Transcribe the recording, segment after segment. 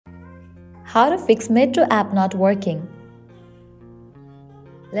How to fix Metro app not working.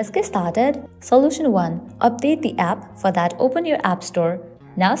 Let's get started. Solution 1. Update the app. For that, open your App Store.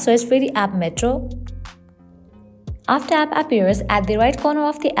 Now search for the app Metro. After app appears, at the right corner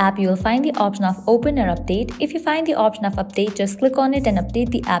of the app, you will find the option of Open or Update. If you find the option of Update, just click on it and update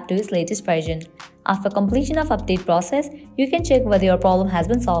the app to its latest version. After completion of update process, you can check whether your problem has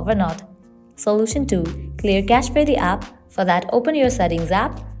been solved or not. Solution 2. Clear cache for the app. For that, open your Settings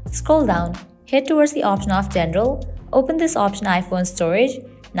app. Scroll down. Head towards the option of General. Open this option iPhone Storage.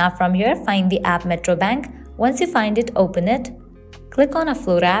 Now from here, find the app metrobank. Once you find it, open it. Click on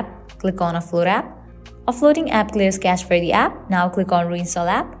Offload app. Click on Offload app. Offloading app clears cache for the app. Now click on Reinstall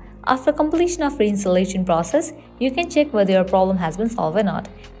app. After completion of reinstallation process, you can check whether your problem has been solved or not.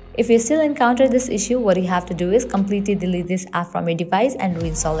 If you still encounter this issue, what you have to do is completely delete this app from your device and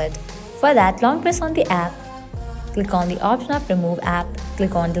reinstall it. For that, long press on the app. Click on the option of Remove app.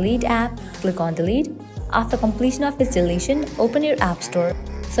 Click on Delete app. Click on Delete. After completion of its deletion, open your App Store.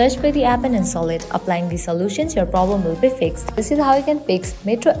 Search for the app and install it. Applying these solutions, your problem will be fixed. This is how you can fix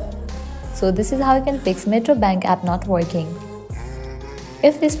metrobank app not working.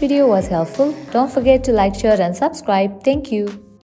 If this video was helpful, don't forget to like, share and subscribe. Thank you.